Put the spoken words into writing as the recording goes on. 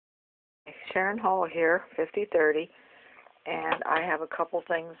Sharon Hall here, 5030, and I have a couple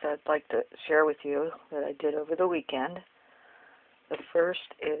things I'd like to share with you that I did over the weekend. The first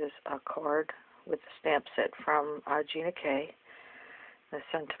is a card with a stamp set from Gina K. The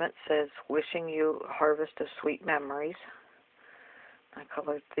sentiment says, "Wishing you a harvest of sweet memories." I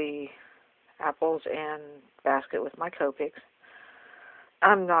colored the apples and basket with my Copics.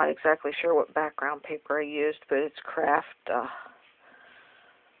 I'm not exactly sure what background paper I used, but it's craft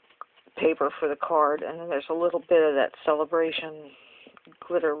paper for the card, and then there's a little bit of that celebration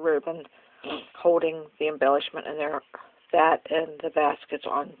glitter ribbon holding the embellishment in there. That and the basket's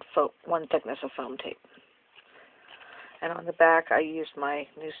on one thickness of foam tape. And on the back I used my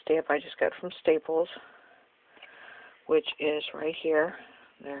new stamp I just got from Staples, which is right here.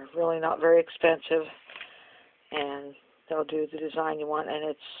 They're really not very expensive, and they'll do the design you want, and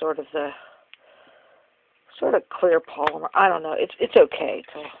it's sort of clear polymer. I don't know. It's okay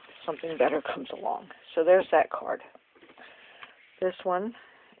till something better comes along. So there's that card. This one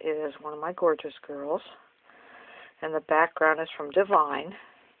is one of my gorgeous girls, and the background is from Divine.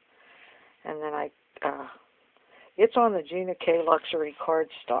 And then it's on the Gina K Luxury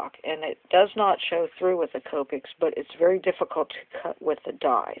cardstock, and it does not show through with the Copics, but it's very difficult to cut with the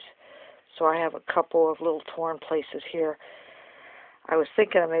dies. So I have a couple of little torn places here. I was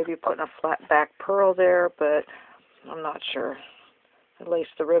thinking of maybe putting a flat back pearl there, but I'm not sure. I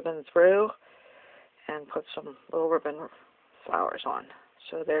laced the ribbon through and put some little ribbon flowers on.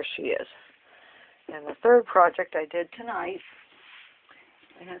 So there she is. And the third project I did tonight,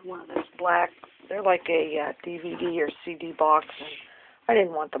 I had one of those black, they're like a DVD or CD box, and I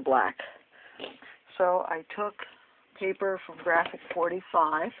didn't want the black. So I took paper from Graphic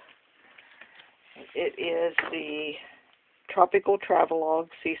 45. It is the Tropical Travelogue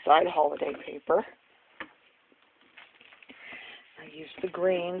Seaside Holiday paper. I used the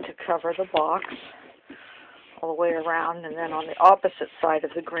green to cover the box all the way around, and then on the opposite side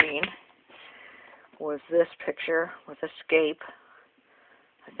of the green was this picture with escape.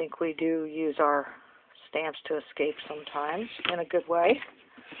 I think we do use our stamps to escape sometimes in a good way.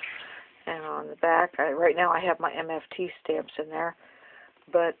 And on the back, right now I have my MFT stamps in there,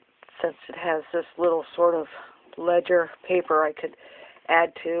 but since it has this little sort of ledger paper I could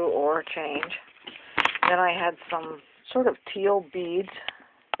add to or change. Then I had some sort of teal beads.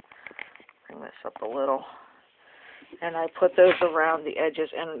 Bring this up a little. And I put those around the edges.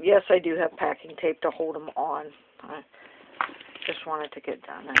 And yes, I do have packing tape to hold them on. I just wanted to get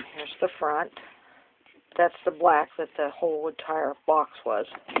done. And here's the front. That's the black that the whole entire box was.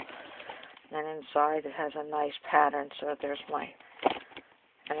 And inside it has a nice pattern. So there's my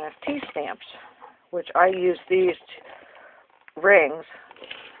NFT stamps, which I use these rings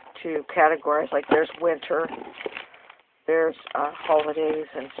to categorize. Like there's winter, there's holidays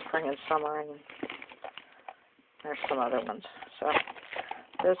and spring and summer, and there's some other ones. So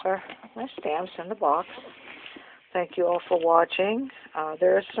those are my stamps in the box. Thank you all for watching.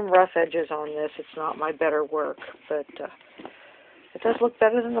 There are some rough edges on this. It's not my better work, but it does look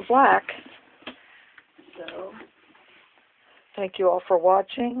better than the black. So thank you all for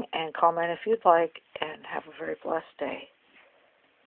watching, and comment if you'd like, and have a very blessed day.